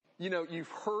You've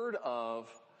heard of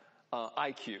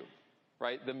IQ,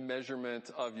 right? The measurement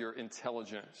of your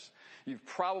intelligence. You've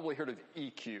probably heard of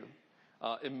EQ,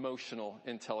 emotional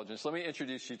intelligence. Let me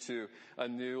introduce you to a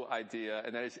new idea,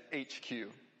 and that is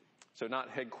HQ. So not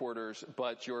headquarters,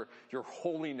 but your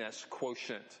holiness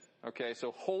quotient. Okay,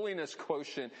 so holiness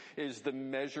quotient is the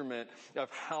measurement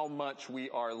of how much we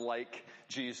are like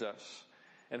Jesus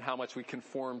and how much we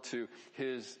conform to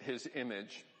his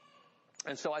image.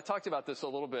 And so I talked about this a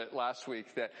little bit last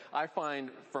week, that I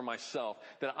find for myself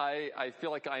that I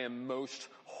feel like I am most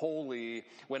holy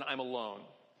when I'm alone.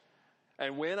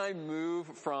 And when I move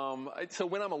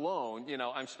when I'm alone,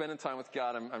 I'm spending time with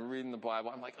God, I'm reading the Bible,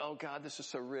 I'm like, oh God, this is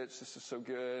so rich, this is so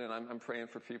good, and I'm praying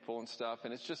for people and stuff,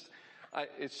 and it's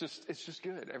just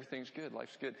good. Everything's good.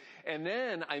 Life's good. And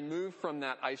then I move from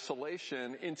that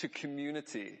isolation into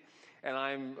community, and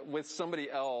I'm with somebody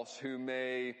else who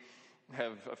may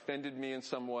have offended me in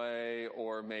some way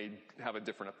or may have a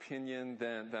different opinion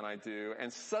than I do.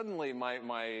 And suddenly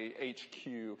my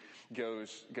HQ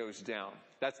goes down.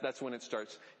 That's when it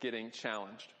starts getting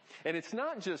challenged. And it's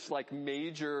not just like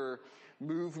major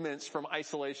movements from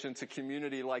isolation to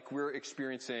community like we're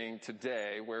experiencing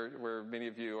today, where many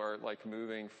of you are like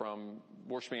moving from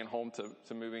worshiping at home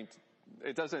to moving to,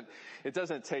 it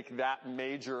doesn't take that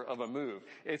major of a move.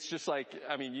 It's just like,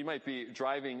 you might be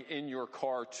driving in your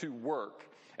car to work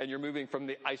and you're moving from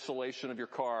the isolation of your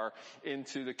car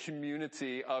into the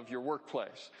community of your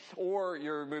workplace. Or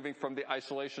you're moving from the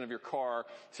isolation of your car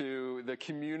to the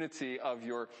community of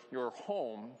your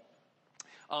home.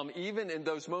 Even in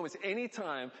those moments,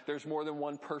 anytime there's more than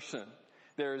one person,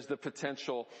 there's the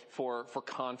potential for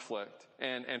conflict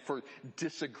and for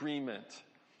disagreement.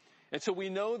 And so we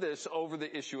know this over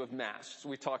the issue of masks.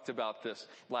 We talked about this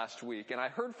last week. And I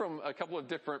heard from a couple of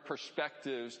different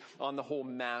perspectives on the whole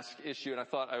mask issue, and I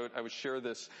thought I would share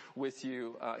this with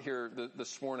you here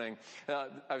this morning.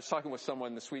 I was talking with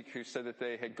someone this week who said that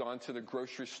they had gone to the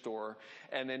grocery store,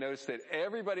 and they noticed that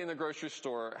everybody in the grocery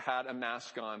store had a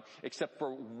mask on except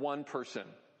for one person.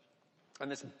 And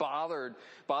this bothered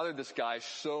this guy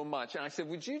so much. And I said,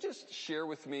 would you just share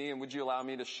with me, and would you allow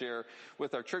me to share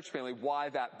with our church family why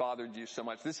that bothered you so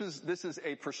much? This is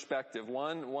a perspective,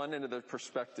 one end of the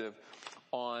perspective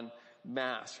on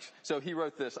masks. So he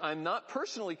wrote this: I'm not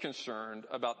personally concerned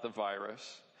about the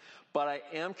virus, but I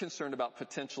am concerned about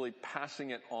potentially passing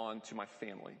it on to my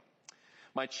family.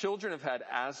 My children have had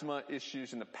asthma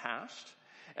issues in the past,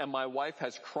 and my wife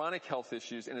has chronic health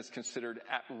issues and is considered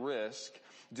at risk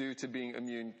due to being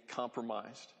immune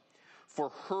compromised. For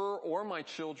her or my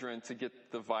children to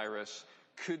get the virus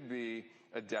could be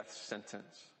a death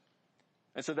sentence.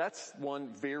 And so that's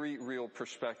one very real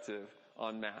perspective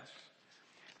on masks.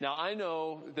 Now, I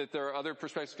know that there are other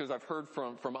perspectives because I've heard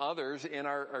from others in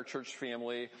our church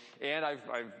family, and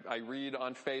I read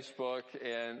on Facebook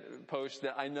and post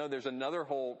that I know there's another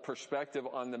whole perspective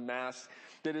on the mask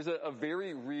that is a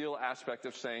very real aspect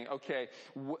of saying, okay,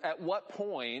 at what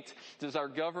point does our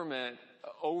government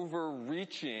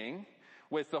overreaching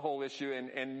with the whole issue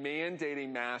and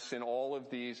mandating masks in all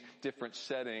of these different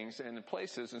settings and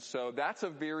places? And so that's a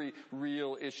very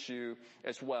real issue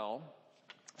as well.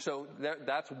 So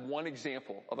that's one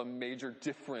example of a major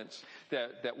difference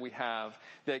that we have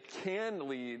that can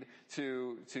lead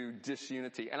to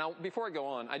disunity. And before I go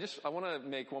on, I want to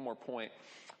make one more point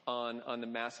on the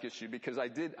mask issue, because I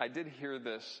did hear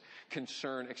this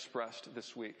concern expressed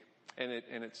this week, and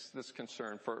it's this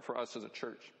concern for us as a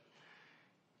church.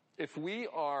 If we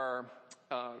are,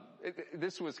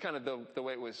 this was kind of the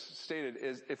way it was stated,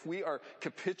 is if we are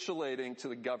capitulating to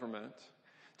the government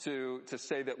to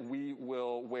say that we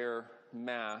will wear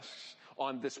masks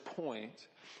on this point,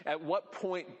 at what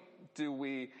point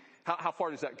how far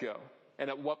does that go?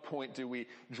 And at what point do we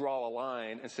draw a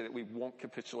line and say that we won't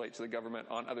capitulate to the government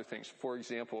on other things? For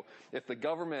example, if the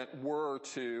government were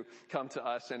to come to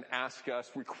us and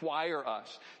require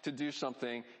us to do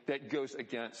something that goes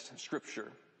against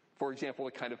Scripture, for example,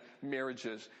 the kind of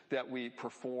marriages that we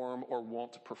perform or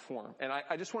won't perform. And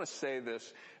I just want to say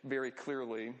this very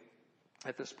clearly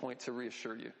at this point to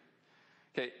reassure you.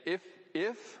 Okay,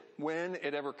 if when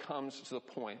it ever comes to the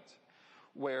point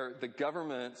where the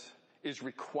government is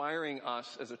requiring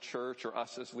us as a church or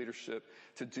us as leadership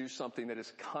to do something that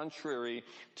is contrary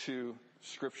to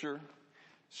Scripture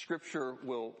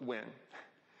will win.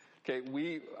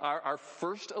 Okay, our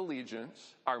first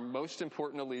allegiance, our most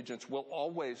important allegiance will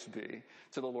always be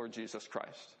to the Lord Jesus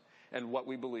Christ and what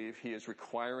we believe He is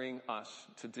requiring us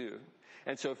to do.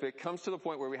 And so if it comes to the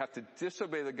point where we have to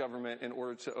disobey the government in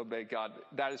order to obey God,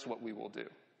 that is what we will do.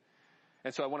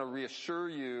 And so I want to reassure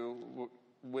you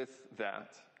with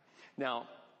that. Now,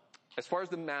 as far as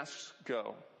the masks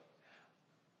go,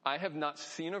 I have not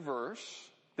seen a verse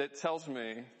that tells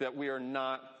me that we are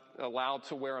not allowed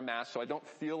to wear a mask. So I don't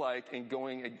feel like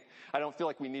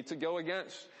we need to go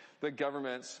against the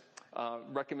government's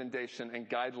recommendation and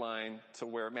guideline to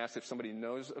wear a mask. If somebody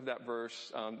knows of that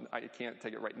verse, I can't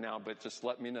take it right now, but just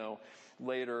let me know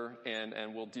later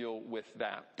and we'll deal with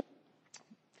that.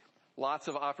 Lots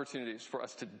of opportunities for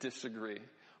us to disagree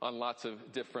on lots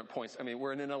of different points. I mean,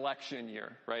 we're in an election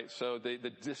year, right? So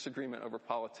the disagreement over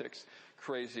politics,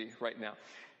 crazy right now.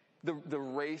 The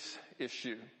race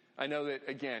issue. I know that,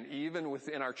 again, even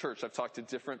within our church, I've talked to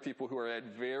different people who are at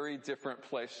very different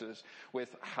places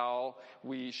with how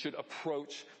we should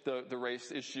approach the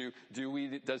race issue.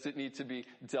 Does it need to be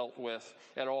dealt with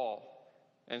at all?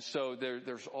 And so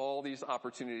there's all these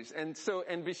opportunities. And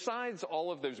besides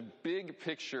all of those big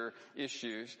picture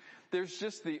issues, there's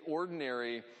just the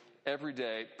ordinary,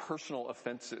 everyday, personal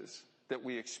offenses that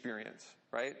we experience,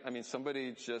 right? I mean,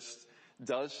 somebody just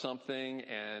does something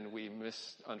and we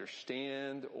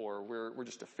misunderstand, or we're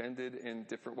just offended in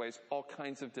different ways. All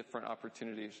kinds of different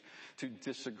opportunities to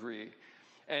disagree.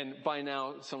 And by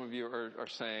now, some of you are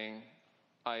saying,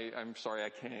 I'm sorry I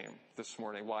came this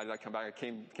morning. Why did I come back? I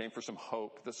came for some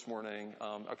hope this morning.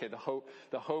 Okay, the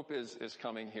hope is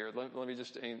coming here. Let me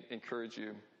just encourage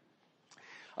you.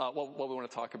 What we want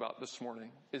to talk about this morning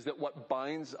is that what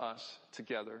binds us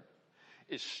together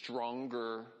is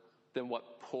stronger than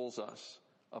what pulls us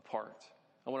apart.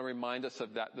 I want to remind us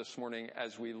of that this morning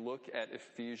as we look at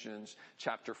Ephesians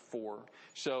chapter 4.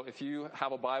 So if you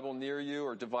have a Bible near you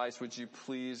or device, would you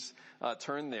please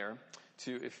turn there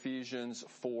to Ephesians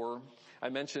 4. I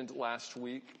mentioned last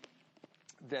week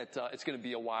that it's going to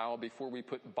be a while before we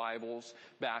put Bibles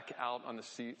back out on the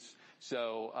seats.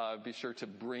 So be sure to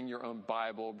bring your own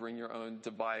Bible, bring your own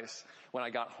device. When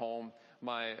I got home,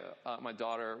 one of my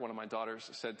daughters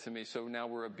said to me, "So now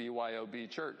we're a BYOB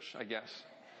church, I guess."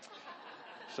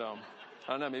 So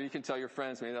I don't know, maybe you can tell your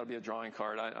friends, maybe that'll be a drawing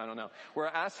card. I don't know. We're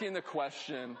asking the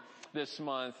question this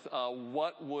month,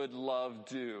 what would love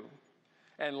do?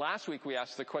 And last week we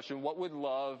asked the question, what would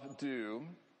love do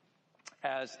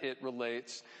as it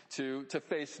relates to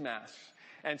face masks?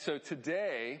 And so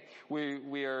today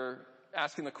we are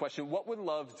asking the question, what would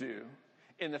love do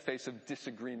in the face of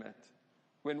disagreement?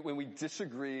 When we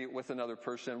disagree with another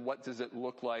person, what does it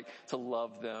look like to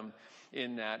love them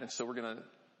in that? And so we're going to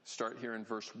start here in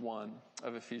verse 1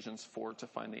 of Ephesians 4 to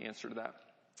find the answer to that.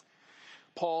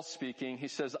 Paul speaking, he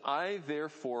says, "I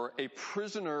therefore, a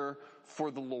prisoner for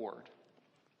the Lord."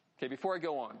 Okay, before I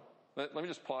go on, let me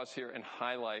just pause here and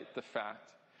highlight the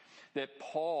fact that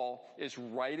Paul is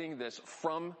writing this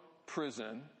from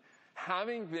prison,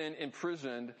 having been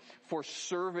imprisoned for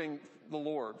serving the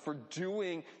Lord, for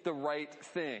doing the right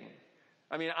thing.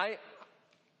 I mean, I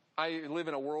live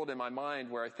in a world in my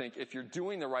mind where I think if you're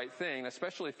doing the right thing,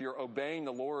 especially if you're obeying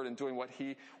the Lord and doing what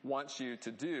he wants you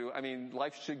to do, I mean,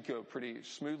 life should go pretty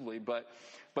smoothly, but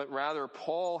rather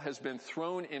Paul has been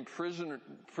thrown in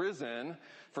prison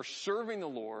for serving the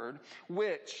Lord,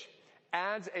 which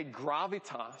adds a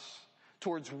gravitas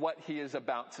towards what he is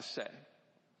about to say.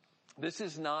 This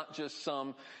is not just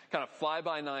some kind of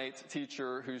fly-by-night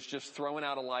teacher who's just throwing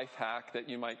out a life hack that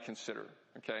you might consider,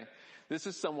 okay? This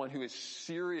is someone who is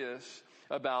serious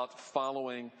about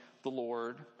following the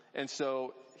Lord. And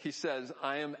so he says,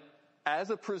 I am as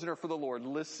a prisoner for the Lord.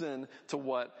 Listen to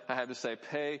what I have to say.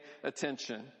 Pay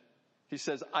attention. He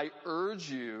says, I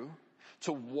urge you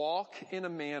to walk in a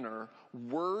manner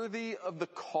worthy of the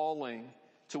calling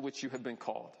to which you have been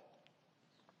called.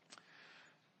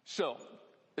 So,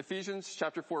 Ephesians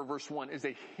chapter 4 verse 1 is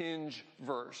a hinge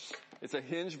verse. It's a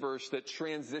hinge verse that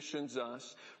transitions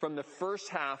us from the first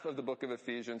half of the book of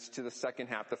Ephesians to the second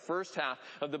half. The first half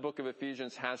of the book of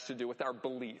Ephesians has to do with our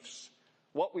beliefs,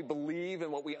 what we believe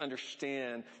and what we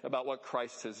understand about what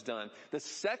Christ has done. The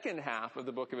second half of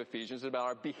the book of Ephesians is about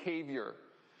our behavior.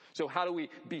 So how do we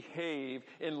behave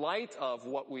in light of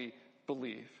what we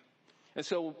believe? And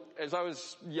so as I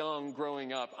was young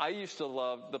growing up, I used to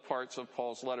love the parts of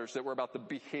Paul's letters that were about the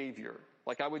behavior.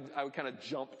 Like I would kind of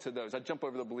jump to those. I'd jump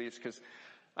over the beliefs because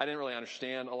I didn't really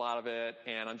understand a lot of it.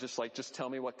 And I'm just like, just tell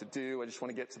me what to do. I just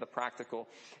want to get to the practical.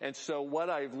 And so what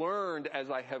I've learned as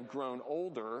I have grown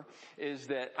older is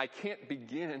that I can't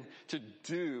begin to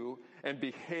do and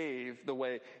behave the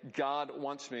way God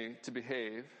wants me to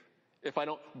behave if I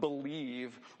don't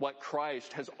believe what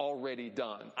Christ has already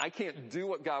done. I can't do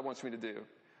what God wants me to do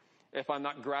if I'm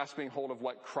not grasping hold of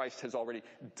what Christ has already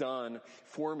done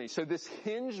for me. So this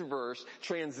hinge verse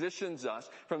transitions us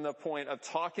from the point of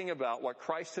talking about what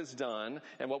Christ has done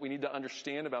and what we need to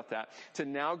understand about that to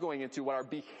now going into what our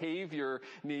behavior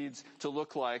needs to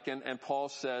look like. And Paul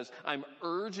says, I'm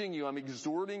urging you, I'm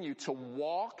exhorting you to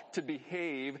walk, to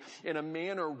behave in a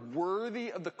manner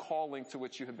worthy of the calling to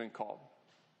which you have been called.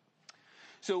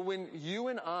 So when you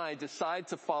and I decide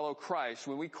to follow Christ,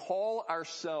 when we call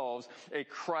ourselves a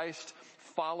Christ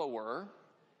follower,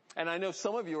 and I know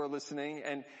some of you are listening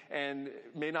and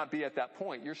may not be at that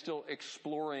point. You're still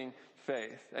exploring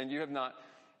faith, and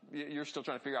you're still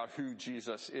trying to figure out who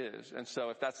Jesus is. And so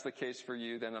if that's the case for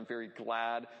you, then I'm very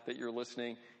glad that you're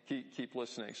listening. Keep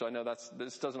listening. So I know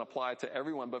this doesn't apply to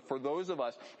everyone, but for those of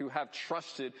us who have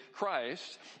trusted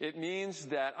Christ, it means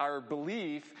that our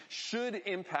belief should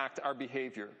impact our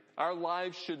behavior. Our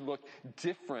lives should look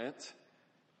different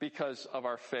because of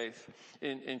our faith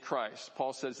in Christ.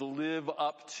 Paul says, live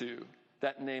up to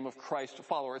that name of Christ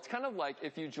follower. It's kind of like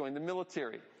if you join the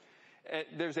military.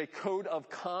 There's a code of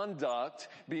conduct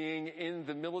being in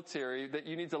the military that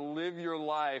you need to live your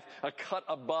life a cut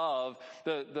above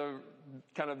the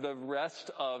kind of the rest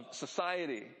of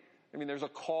society. I mean, there's a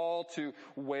call to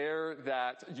wear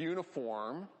that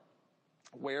uniform,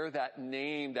 wear that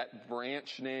name, that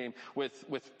branch name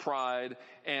with pride,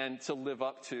 and to live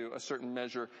up to a certain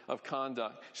measure of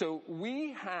conduct. So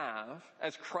we have,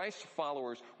 as Christ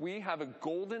followers, we have a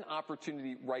golden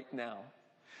opportunity right now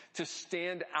to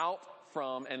stand out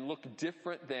from and look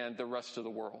different than the rest of the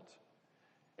world.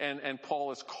 And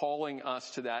Paul is calling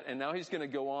us to that. And now he's going to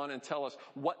go on and tell us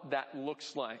what that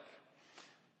looks like.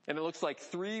 And it looks like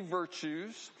 3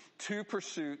 virtues, 2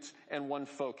 pursuits, and 1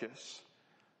 focus.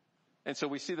 And so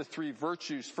we see the 3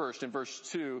 virtues first. In verse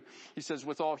 2, he says,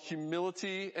 with all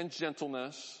humility and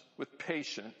gentleness, with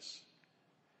patience.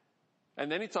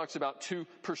 And then he talks about 2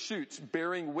 pursuits,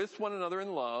 bearing with one another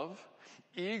in love,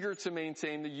 eager to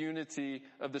maintain the unity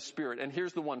of the Spirit. And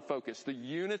here's the 1 focus, the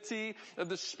unity of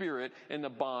the Spirit in the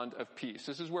bond of peace.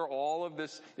 This is where all of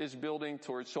this is building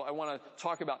towards. So I want to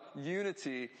talk about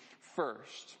unity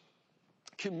first.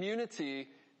 Community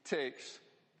takes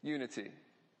unity.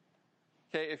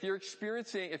 Okay, if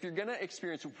you're going to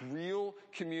experience real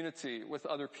community with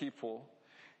other people,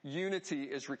 unity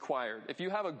is required. If you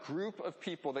have a group of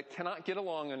people that cannot get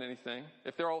along on anything,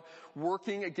 if they're all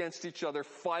working against each other,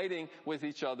 fighting with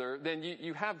each other, then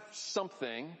you have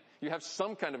something, you have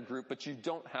some kind of group, but you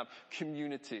don't have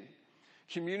community.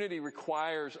 Community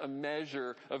requires a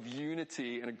measure of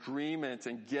unity and agreement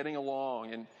and getting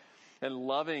along and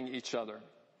loving each other.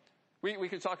 We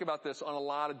could talk about this on a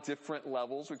lot of different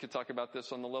levels. We could talk about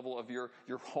this on the level of your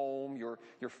home,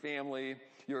 your family,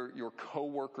 your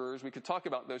coworkers. We could talk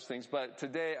about those things, but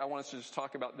today I want us to just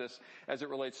talk about this as it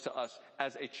relates to us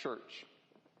as a church.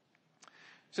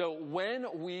 So when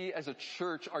we as a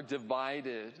church are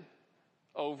divided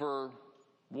over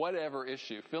whatever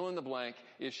issue, fill in the blank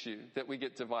issue that we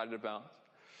get divided about,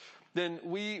 then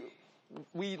we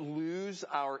lose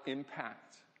our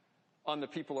impact on the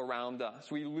people around us.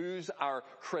 We lose our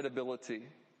credibility.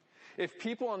 If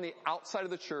people on the outside of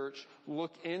the church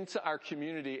look into our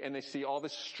community and they see all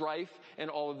this strife and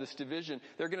all of this division,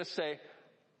 they're going to say,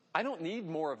 I don't need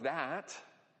more of that.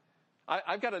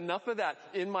 I've got enough of that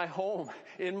in my home,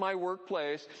 in my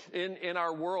workplace, in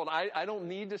our world. I don't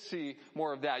need to see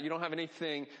more of that. You don't have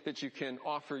anything that you can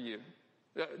offer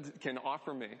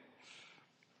me.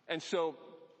 And so,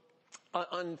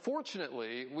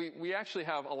 unfortunately, we actually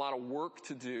have a lot of work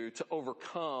to do to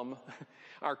overcome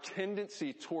our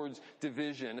tendency towards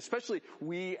division, especially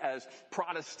we as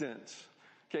Protestants,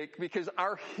 okay? Because in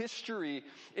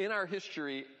our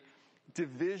history,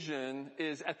 division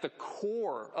is at the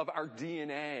core of our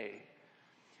DNA.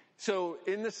 So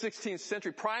in the 16th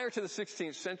century, prior to the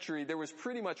 16th century, there was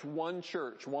pretty much one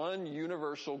church, one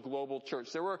universal global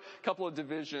church. There were a couple of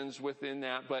divisions within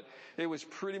that, but it was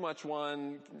pretty much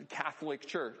one Catholic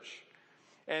church.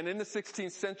 And in the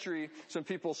 16th century, some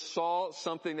people saw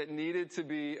something that needed to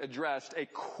be addressed, a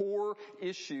core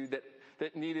issue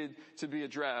that needed to be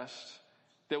addressed,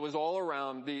 that was all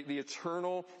around the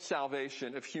eternal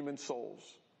salvation of human souls.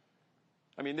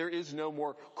 I mean, there is no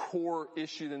more core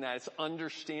issue than that. It's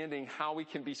understanding how we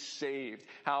can be saved,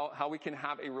 how we can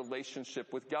have a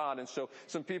relationship with God. And so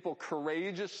some people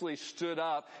courageously stood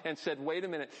up and said, wait a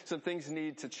minute, some things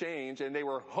need to change. And they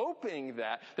were hoping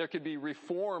that there could be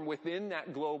reform within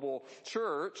that global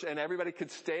church and everybody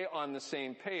could stay on the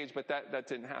same page, but that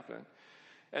didn't happen.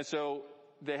 And so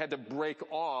they had to break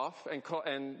off and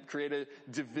create a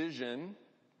division.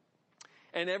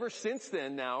 And ever since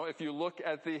then now, if you look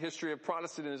at the history of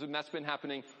Protestantism, that's been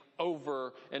happening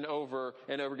over and over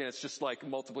and over again. It's just like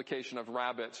multiplication of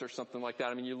rabbits or something like that.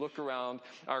 I mean, you look around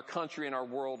our country and our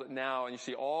world now and you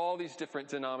see all these different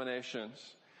denominations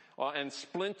and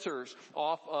splinters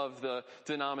off of the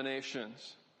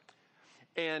denominations.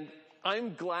 And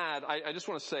I'm glad, I just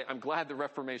want to say, I'm glad the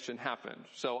Reformation happened.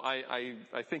 So I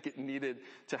think it needed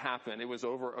to happen. It was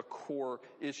over a core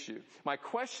issue. My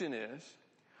question is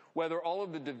whether all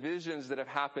of the divisions that have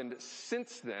happened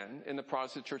since then in the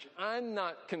Protestant church, I'm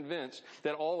not convinced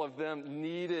that all of them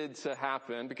needed to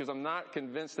happen, because I'm not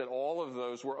convinced that all of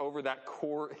those were over that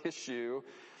core issue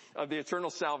of the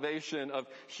eternal salvation of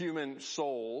human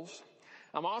souls.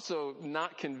 I'm also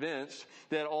not convinced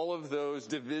that all of those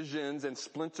divisions and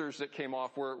splinters that came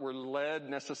off were led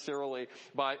necessarily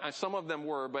by, some of them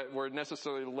but were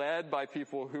necessarily led by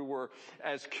people who were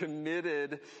as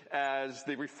committed as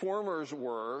the reformers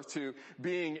were to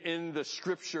being in the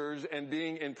scriptures and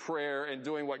being in prayer and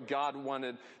doing what God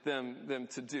wanted them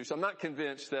to do. So I'm not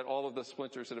convinced that all of the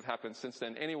splinters that have happened since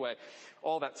then. Anyway,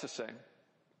 all that to say,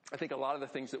 I think a lot of the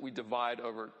things that we divide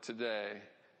over today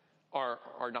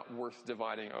are not worth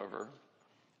dividing over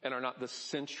and are not the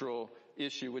central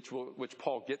issue which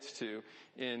Paul gets to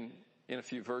in a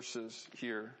few verses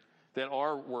here that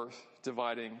are worth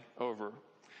dividing over.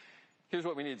 Here's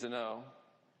what we need to know.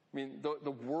 I mean,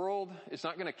 the world is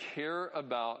not going to care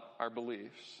about our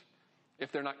beliefs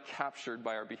if they're not captured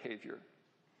by our behavior.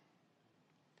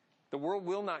 The world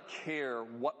will not care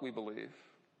what we believe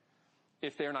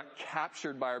if they're not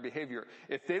captured by our behavior.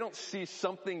 If they don't see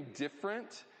something different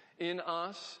in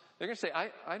us, they're going to say,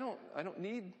 I don't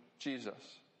need Jesus.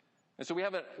 And so we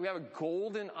have a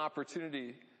golden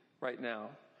opportunity right now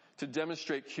to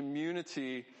demonstrate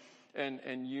community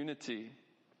and unity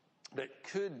that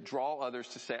could draw others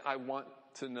to say, I want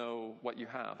to know what you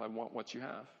have. I want what you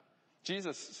have.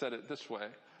 Jesus said it this way: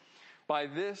 by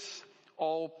this,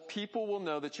 all people will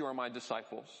know that you are my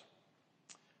disciples,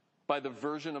 by the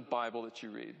version of Bible that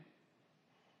you read.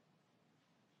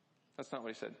 That's not what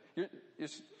he said. You're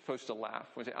supposed to laugh.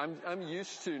 I'm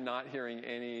used to not hearing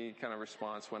any kind of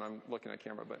response when I'm looking at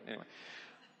camera, but anyway.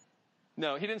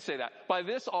 No, he didn't say that. By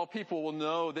this, all people will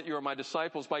know that you are my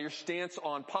disciples, by your stance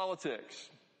on politics.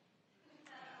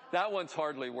 That one's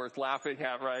hardly worth laughing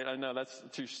at, right? I know that's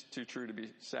too true to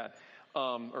be sad.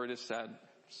 Or it is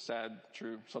sad,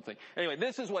 true, something. Anyway,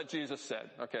 this is what Jesus said.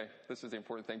 Okay, this is the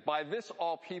important thing. By this,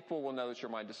 all people will know that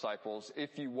you're my disciples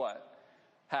if you what?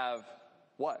 Have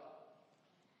what?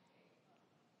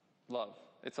 Love.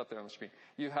 It's up there on the screen.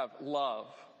 You have love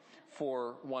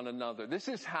for one another. This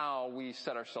is how we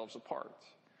set ourselves apart.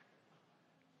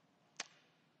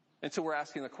 And so we're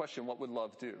asking the question, what would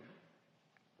love do?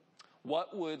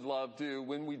 What would love do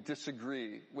when we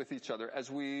disagree with each other, as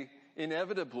we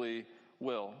inevitably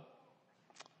will?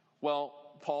 Well,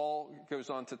 Paul goes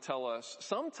on to tell us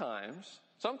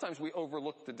sometimes we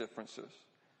overlook the differences.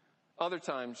 Other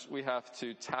times we have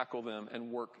to tackle them and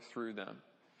work through them.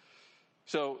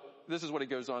 So this is what he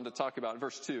goes on to talk about.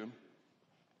 Verse 2,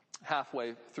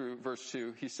 halfway through verse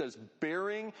 2, he says,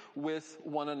 bearing with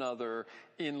one another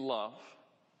in love.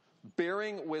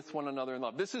 Bearing with one another in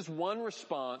love. This is one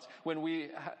response when we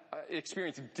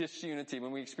experience disunity.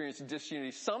 When we experience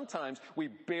disunity, sometimes we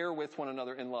bear with one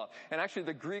another in love. And actually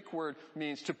the Greek word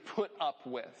means to put up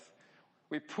with.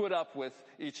 We put up with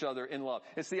each other in love.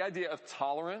 It's the idea of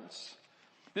tolerance.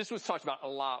 This was talked about a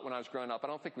lot when I was growing up. I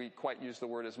don't think we quite use the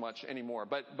word as much anymore.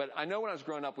 But I know when I was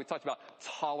growing up, we talked about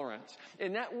tolerance.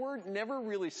 And that word never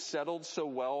really settled so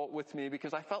well with me,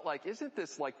 because I felt like, isn't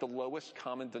this like the lowest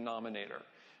common denominator?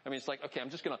 I mean, it's like, okay, I'm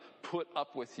just going to put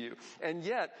up with you. And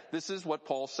yet, this is what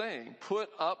Paul's saying. Put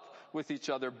up with each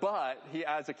other, but he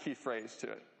adds a key phrase to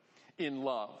it. In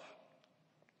love.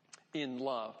 In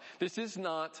love. This is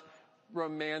not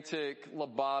romantic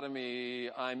lobotomy,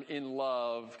 I'm in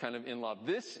love, kind of in love.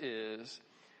 This is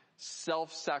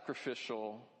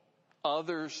self-sacrificial,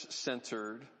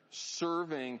 others-centered,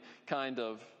 serving kind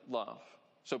of love.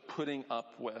 So putting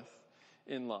up with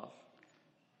in love.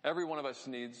 Every one of us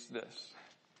needs this,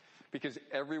 because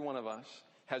every one of us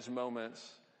has moments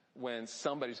when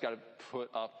somebody's got to put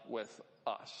up with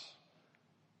us.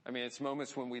 I mean, it's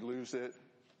moments when we lose it.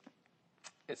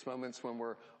 It's moments when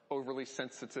we're overly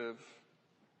sensitive.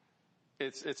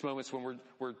 It's moments when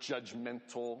we're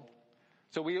judgmental.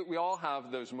 So we all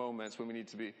have those moments when we need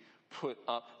to be put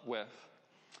up with.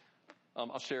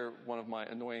 I'll share one of my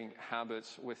annoying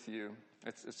habits with you.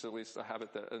 It's at least a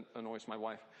habit that annoys my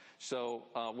wife. So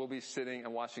we'll be sitting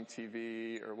and watching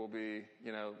TV, or we'll be,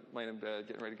 laying in bed,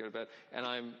 getting ready to go to bed, and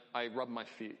I rub my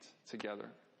feet together.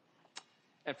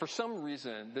 And for some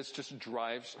reason, this just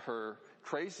drives her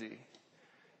crazy.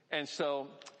 And so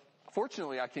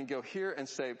Fortunately, I can go here and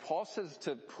say, Paul says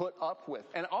to put up with.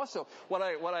 And also, what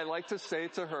I like to say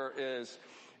to her is,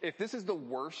 if this is the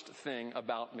worst thing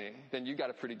about me, then you got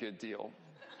a pretty good deal.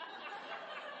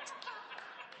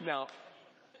 Now,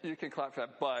 you can clap for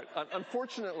that, but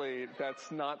unfortunately,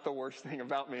 that's not the worst thing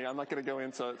about me. I'm not going to go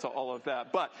into all of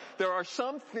that. But there are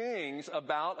some things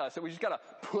about us that we just got to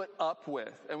put up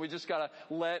with, and we just got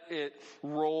to let it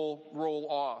roll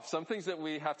off. Some things that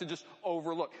we have to just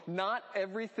overlook. Not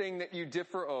everything that you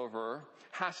differ over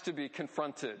has to be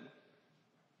confronted.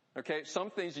 Okay?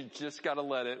 Some things you just got to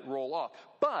let it roll off.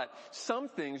 But some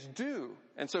things do.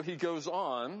 And so he goes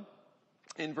on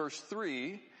in verse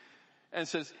 3 and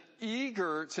says,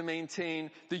 eager to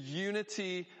maintain the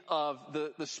unity of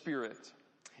the Spirit.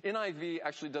 NIV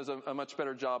actually does a much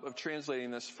better job of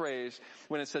translating this phrase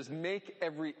when it says, make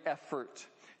every effort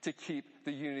to keep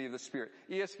the unity of the Spirit.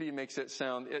 ESV makes it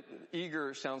sound,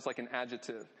 eager sounds like an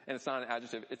adjective, and it's not an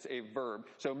adjective, it's a verb.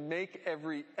 So make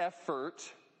every effort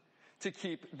to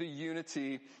keep the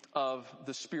unity of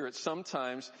the Spirit.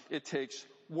 Sometimes it takes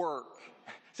work.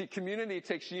 See, community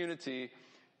takes unity.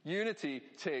 Unity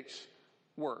takes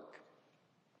work.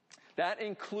 That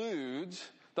includes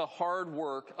the hard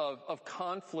work of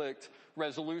conflict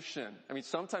resolution. I mean,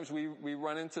 sometimes we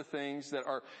run into things that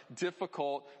are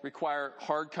difficult, require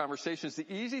hard conversations.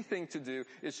 The easy thing to do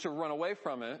is to run away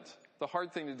from it. The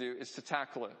hard thing to do is to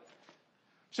tackle it.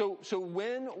 So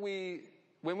when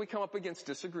we come up against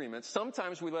disagreements,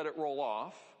 sometimes we let it roll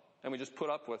off and we just put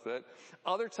up with it.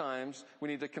 Other times we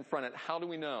need to confront it. How do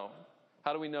we know?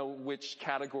 How do we know which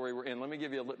category we're in? Let me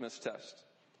give you a litmus test.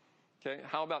 Okay,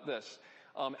 how about this?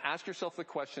 Ask yourself the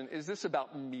question, is this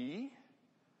about me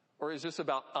or is this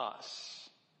about us?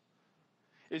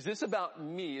 Is this about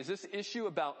me? Is this issue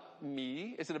about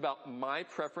me? Is it about my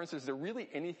preference? Is there really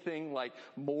anything like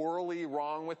morally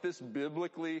wrong with this,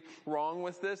 biblically wrong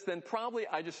with this? Then probably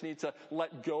I just need to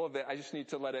let go of it. I just need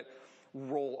to let it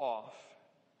roll off.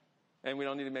 And we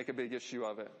don't need to make a big issue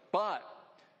of it. But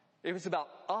if it's about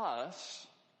us,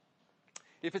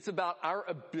 if it's about our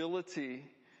ability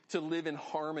to live in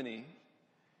harmony,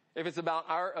 if it's about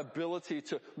our ability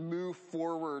to move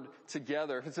forward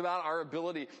together, if it's about our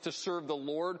ability to serve the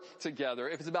Lord together,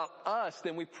 if it's about us,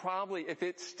 then we probably, if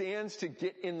it stands to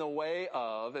get in the way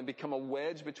of and become a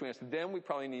wedge between us, then we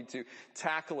probably need to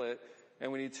tackle it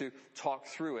and we need to talk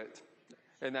through it.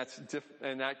 And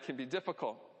that can be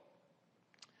difficult.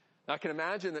 Now, I can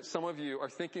imagine that some of you are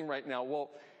thinking right now,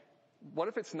 well, what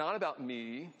if it's not about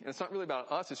me and it's not really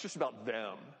about us, it's just about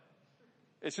them?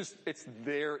 It's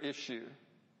their issue.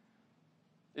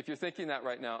 If you're thinking that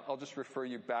right now, I'll just refer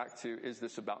you back to, is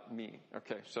this about me?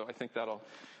 Okay, so I think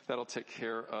that'll take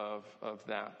care of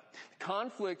that.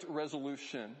 Conflict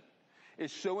resolution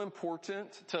is so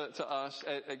important to us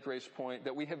at Grace Point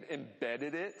that we have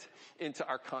embedded it into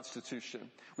our Constitution.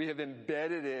 We have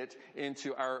embedded it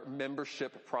into our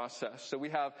membership process. So we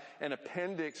have an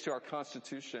appendix to our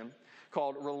Constitution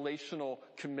called Relational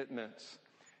Commitments.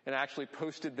 And I actually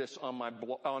posted this on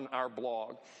our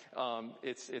blog.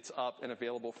 It's up and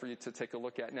available for you to take a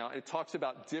look at. Now, it talks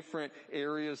about different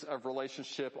areas of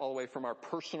relationship, all the way from our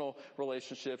personal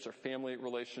relationships, our family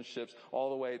relationships,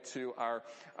 all the way to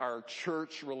our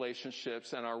church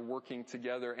relationships and our working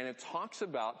together. And it talks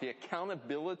about the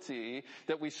accountability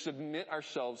that we submit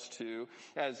ourselves to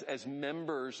as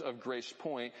members of Grace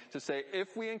Point to say,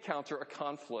 if we encounter a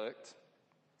conflict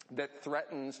that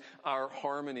threatens our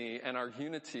harmony and our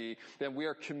unity, then we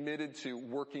are committed to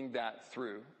working that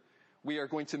through. We are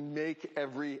going to make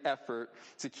every effort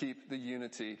to keep the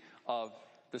unity of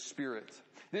the Spirit.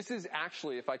 This is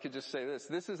actually, if I could just say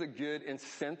this is a good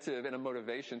incentive and a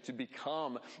motivation to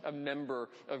become a member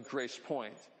of Grace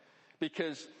Point.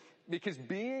 Because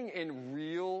being in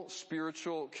real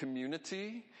spiritual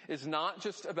community is not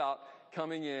just about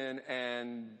coming in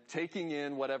and taking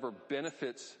in whatever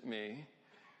benefits me,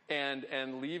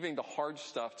 and leaving the hard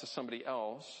stuff to somebody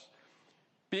else.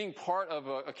 Being part of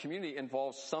a community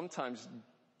involves sometimes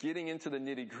getting into the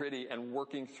nitty-gritty and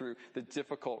working through the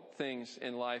difficult things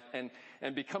in life, and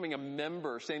becoming a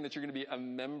member, saying that you're going to be a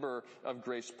member of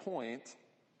Grace Point.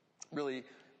 Really,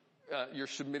 you're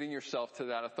submitting yourself to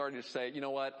that authority to say, you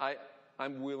know what,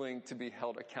 I'm willing to be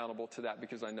held accountable to that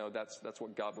because I know that's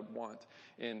what God would want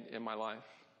in my life.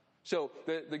 So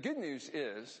the good news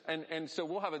is, and so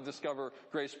we'll have a Discover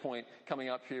Grace Point coming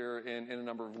up here in a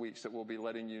number of weeks that we'll be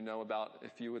letting you know about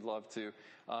if you would love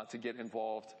to get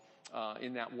involved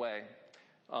in that way.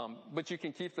 But you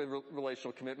can keep the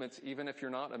relational commitments even if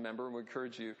you're not a member, and we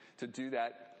encourage you to do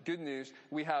that. Good news,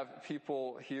 we have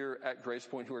people here at Grace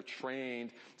Point who are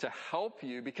trained to help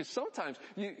you, because sometimes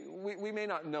we may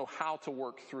not know how to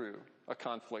work through a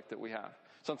conflict that we have.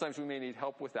 Sometimes we may need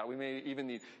help with that. We may even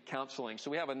need counseling. So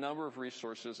we have a number of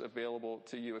resources available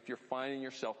to you if you're finding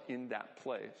yourself in that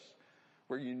place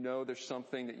where you know there's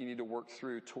something that you need to work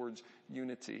through towards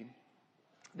unity.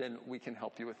 Then we can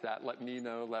help you with that. Let me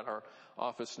know, let our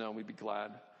office know, and we'd be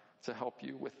glad to help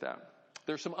you with that.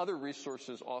 There's some other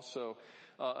resources also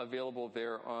available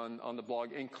there on the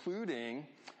blog, including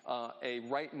a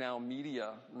Right Now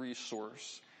Media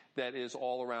resource that is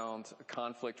all around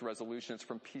conflict resolution. It's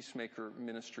from Peacemaker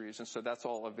Ministries, and so that's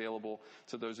all available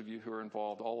to those of you who are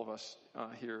involved, all of us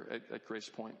here at Grace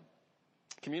Point.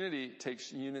 Community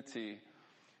takes unity.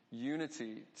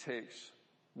 Unity takes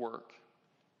work.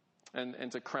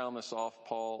 And to crown this off,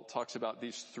 Paul talks about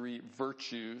these 3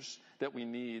 virtues that we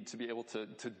need to be able to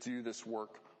do this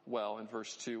work well in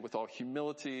verse 2, with all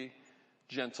humility,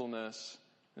 gentleness,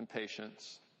 and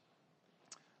patience.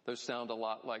 Those sound a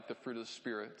lot like the fruit of the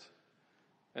Spirit.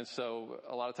 And so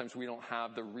a lot of times we don't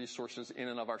have the resources in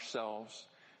and of ourselves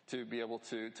to be able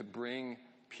to bring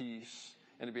peace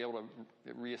and to be able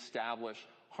to reestablish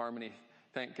harmony.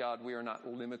 Thank God we are not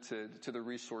limited to the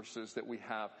resources that we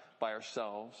have by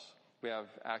ourselves. We have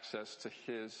access to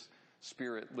His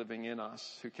Spirit living in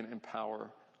us who can empower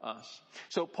us.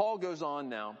 So Paul goes on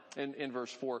now in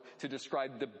verse 4 to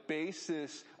describe the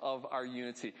basis of our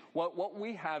unity. What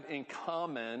we have in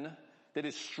common that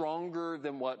is stronger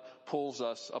than what pulls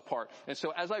us apart. And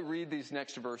so as I read these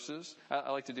next verses,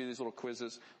 I like to do these little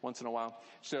quizzes once in a while.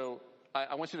 So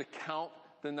I want you to count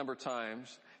the number of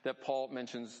times that Paul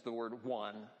mentions the word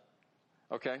one.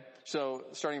 Okay? So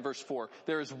starting in verse 4.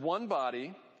 There is one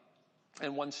body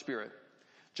and one Spirit,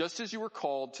 just as you were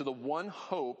called to the one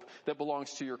hope that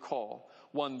belongs to your call.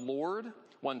 One Lord,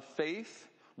 one faith,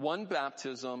 one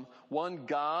baptism, one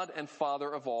God and Father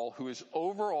of all, who is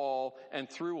over all and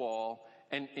through all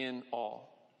and in all.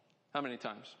 How many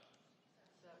times?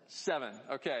 7.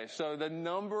 Okay, so the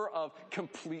number of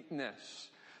completeness,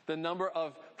 the number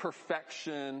of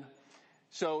perfection.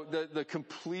 So the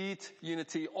complete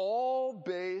unity, all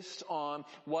based on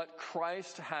what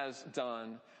Christ has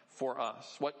done for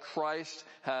us, what Christ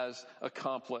has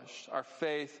accomplished. Our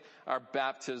faith, our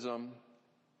baptism,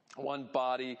 one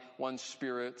body, one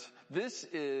Spirit. This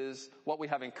is what we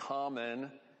have in common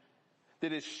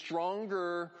that is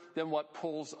stronger than what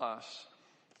pulls us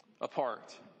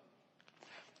apart.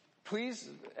 Please,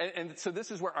 and so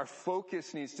this is where our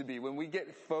focus needs to be. When we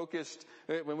get focused,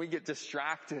 when we get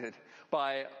distracted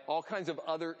by all kinds of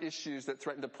other issues that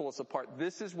threaten to pull us apart,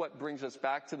 this is what brings us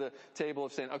back to the table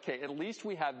of saying, okay, at least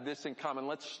we have this in common.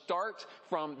 Let's start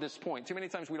from this point. Too many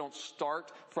times we don't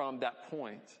start from that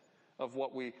point of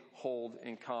what we hold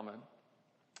in common.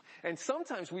 And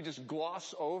sometimes we just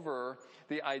gloss over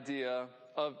the idea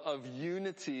of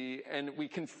unity, and we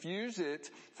confuse it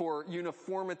for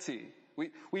uniformity.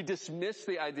 We dismiss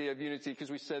the idea of unity because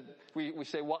we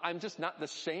say, well, I'm just not the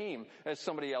same as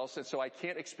somebody else, and so I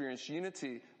can't experience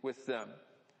unity with them.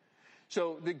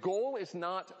 So the goal is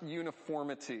not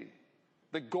uniformity.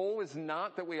 The goal is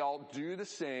not that we all do the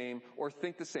same or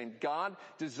think the same. God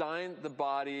designed the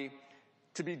body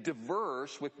to be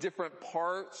diverse with different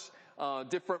parts,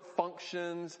 different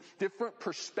functions, different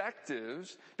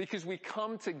perspectives, because we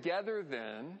come together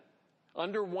then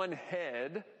under one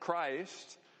head,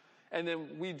 Christ, and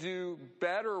then we do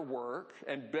better work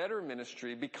and better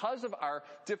ministry because of our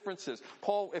differences.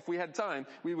 Paul, if we had time,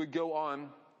 we would go on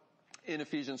in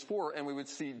Ephesians 4 and we would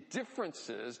see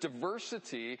differences,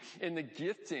 diversity in the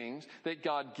giftings that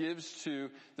God gives to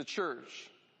the church.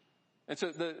 And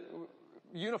so the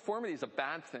uniformity is a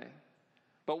bad thing.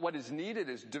 But what is needed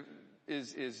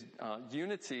is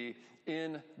unity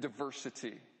in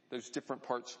diversity. There's different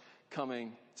parts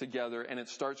coming together, and it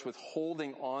starts with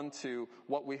holding on to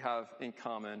what we have in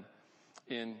common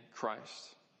in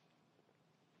Christ.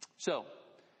 So,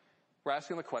 we're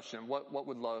asking the question, what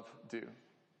would love do?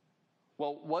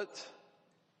 Well,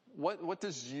 what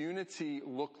does unity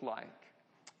look like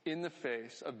in the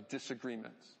face of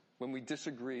disagreements? When we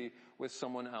disagree with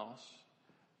someone else,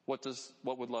 what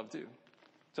would love do?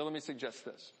 So let me suggest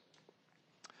this.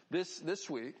 This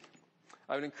week,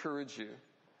 I would encourage you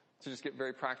to just get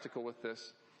very practical with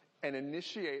this and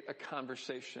initiate a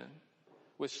conversation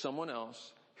with someone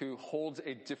else who holds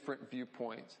a different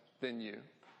viewpoint than you.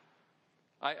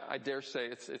 I dare say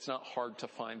it's not hard to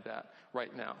find that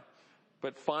right now.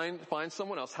 But find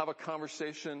someone else, have a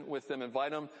conversation with them, invite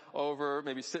them over,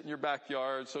 maybe sit in your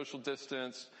backyard, social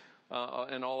distance,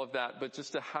 and all of that. But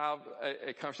just to have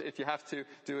a conversation, if you have to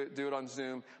do it on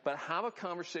Zoom, but have a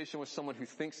conversation with someone who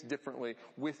thinks differently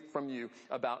from you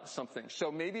about something.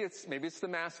 So maybe it's the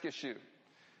mask issue.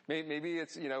 Maybe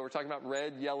it's, we're talking about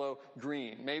red, yellow,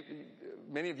 green.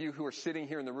 Many of you who are sitting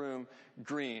here in the room,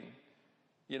 green.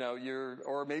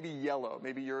 Or maybe yellow.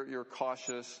 Maybe you're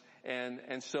cautious.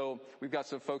 And so we've got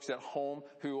some folks at home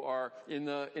who are in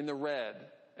the red.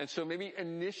 And so maybe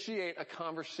initiate a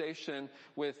conversation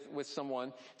with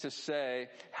someone to say,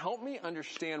 help me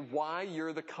understand why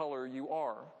you're the color you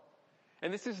are.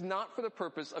 And this is not for the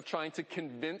purpose of trying to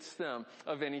convince them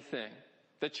of anything,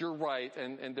 that you're right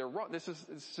and they're wrong. This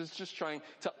is just trying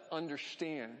to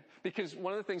understand. Because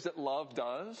one of the things that love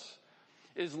does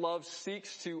is love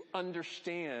seeks to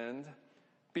understand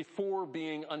before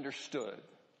being understood.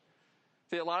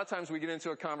 See, a lot of times we get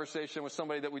into a conversation with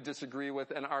somebody that we disagree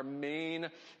with, and our main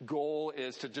goal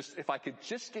is to if I could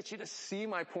just get you to see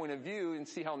my point of view and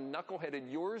see how knuckleheaded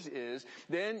yours is,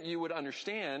 then you would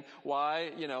understand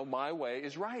why, my way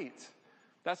is right.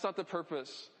 That's not the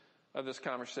purpose of this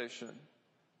conversation.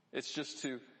 It's just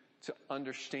to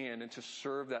understand and to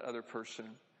serve that other person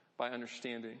by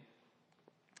understanding.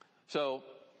 So,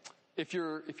 if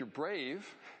you're brave,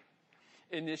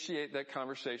 initiate that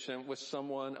conversation with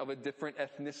someone of a different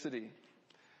ethnicity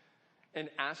and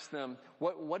ask them,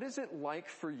 what is it like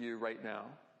for you right now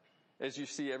as you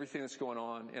see everything that's going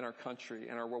on in our country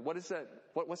and our world? What's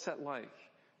that like?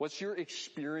 What's your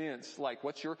experience like?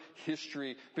 What's your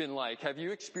history been like? Have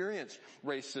you experienced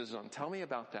racism? Tell me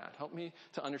about that. Help me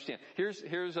to understand.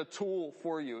 Here's a tool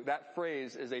for you. That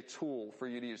phrase is a tool for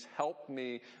you to use. Help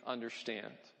me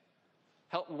understand.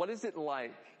 What is it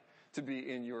like to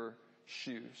be in your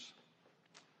shoes?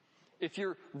 If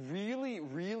you're really,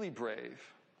 really brave,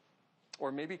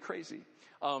 or maybe crazy,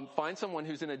 find someone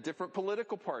who's in a different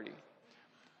political party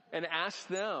and ask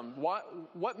them,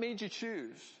 what made you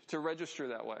choose to register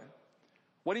that way?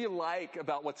 What do you like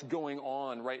about what's going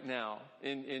on right now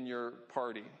in your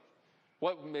party?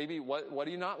 What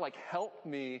do you not like? Help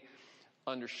me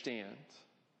understand.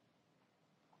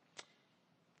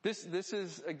 This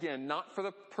is, again, not for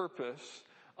the purpose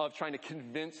of trying to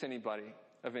convince anybody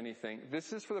of anything.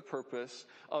 This is for the purpose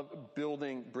of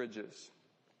building bridges.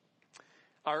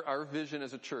 Our vision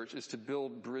as a church is to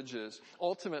build bridges,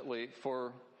 ultimately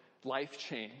for life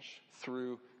change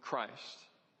through Christ.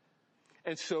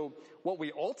 And so what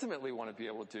we ultimately want to be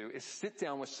able to do is sit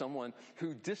down with someone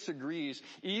who disagrees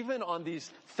even on these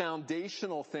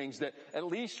foundational things that at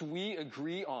least we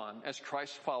agree on as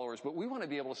Christ followers. But we want to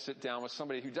be able to sit down with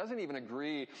somebody who doesn't even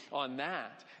agree on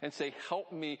that and say,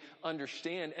 help me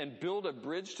understand, and build a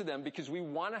bridge to them, because we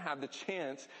want to have the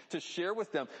chance to share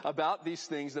with them about these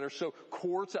things that are so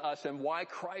core to us and why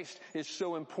Christ is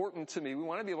so important to me. We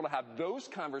want to be able to have those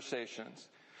conversations.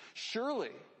 Surely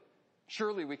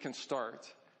we can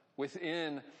start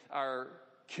within our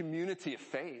community of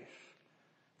faith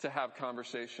to have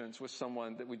conversations with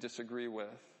someone that we disagree with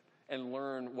and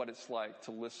learn what it's like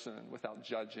to listen without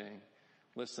judging,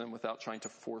 listen without trying to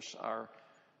force our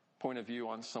point of view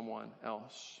on someone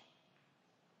else.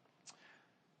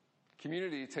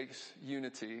 Community takes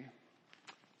unity.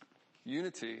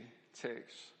 Unity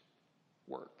takes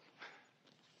work.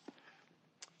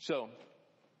 So,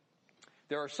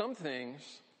 there are some things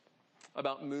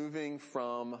about moving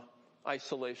from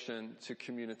isolation to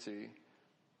community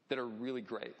that are really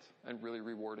great and really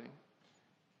rewarding.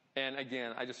 And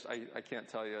again, I can't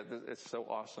tell you, it's so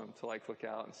awesome to look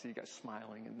out and see you guys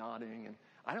smiling and nodding, and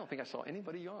I don't think I saw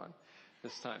anybody yawn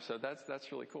this time, so that's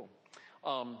really cool.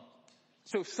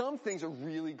 So some things are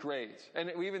really great,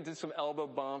 and we even did some elbow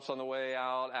bumps on the way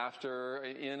out, after,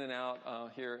 in and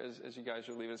out here as you guys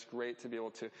are leaving. It's great to be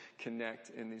able to connect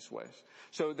in these ways.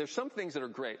 So there's some things that are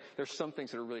great. There's some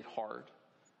things that are really hard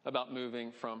about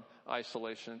moving from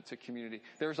isolation to community.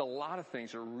 There's a lot of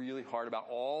things that are really hard about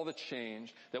all the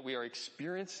change that we are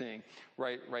experiencing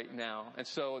right now. And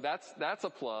so that's a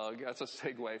plug, that's a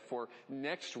segue for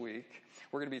next week.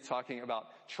 We're going to be talking about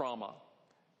trauma.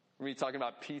 We're going to be talking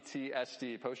about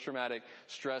PTSD, post-traumatic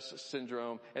stress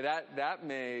syndrome. And that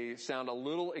may sound a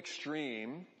little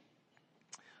extreme,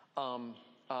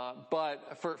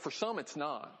 but for some it's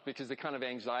not, because the kind of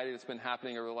anxiety that's been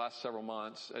happening over the last several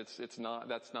months, that's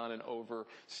not an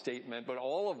overstatement. But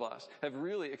all of us have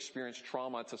really experienced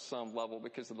trauma to some level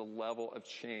because of the level of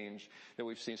change that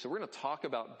we've seen. So we're going to talk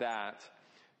about that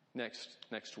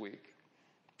next week.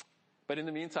 But in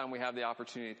the meantime, we have the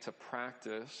opportunity to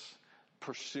practice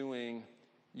pursuing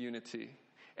unity.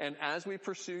 And as we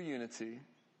pursue unity,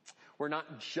 we're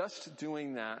not just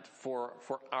doing that for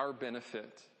our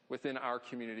benefit. within our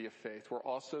community of faith. We're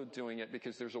also doing it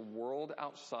because there's a world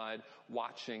outside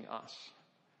watching us.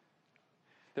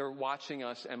 They're watching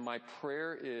us, and my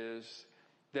prayer is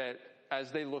that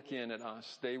as they look in at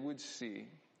us, they would see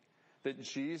that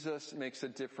Jesus makes a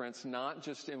difference not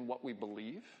just in what we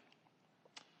believe,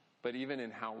 but even in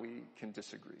how we can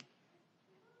disagree.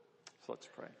 So let's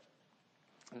pray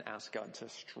and ask God to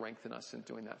strengthen us in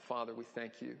doing that. Father, we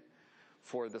thank you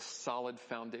for the solid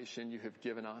foundation you have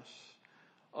given us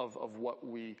of what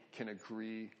we can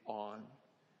agree on.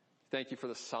 Thank you for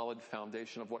the solid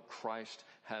foundation of what Christ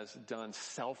has done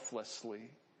selflessly,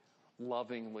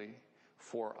 lovingly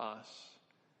for us.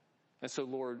 And so,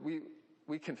 Lord,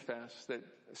 we confess that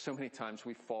so many times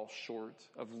we fall short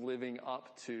of living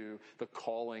up to the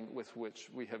calling with which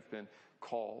we have been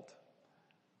called.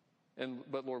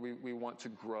 But Lord, we want to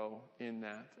grow in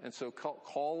that. And so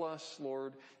call us,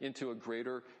 Lord, into a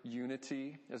greater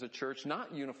unity as a church,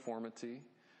 not uniformity,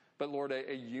 but Lord,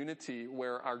 a unity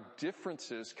where our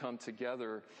differences come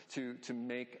together to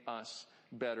make us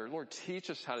better. Lord, teach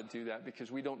us how to do that,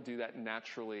 because we don't do that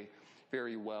naturally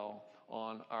very well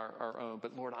on our own.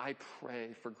 But Lord, I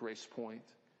pray for Grace Point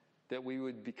that we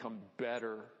would become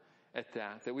better at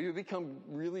that we would become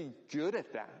really good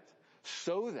at that,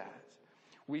 so that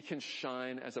we can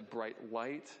shine as a bright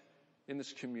light in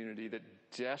this community that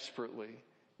desperately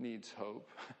needs hope,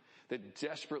 that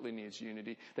desperately needs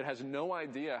unity, that has no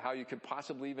idea how you could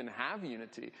possibly even have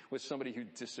unity with somebody who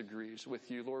disagrees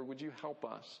with you. Lord, would you help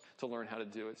us to learn how to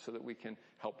do it so that we can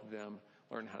help them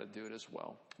learn how to do it as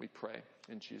well? We pray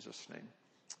in Jesus' name.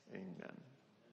 Amen.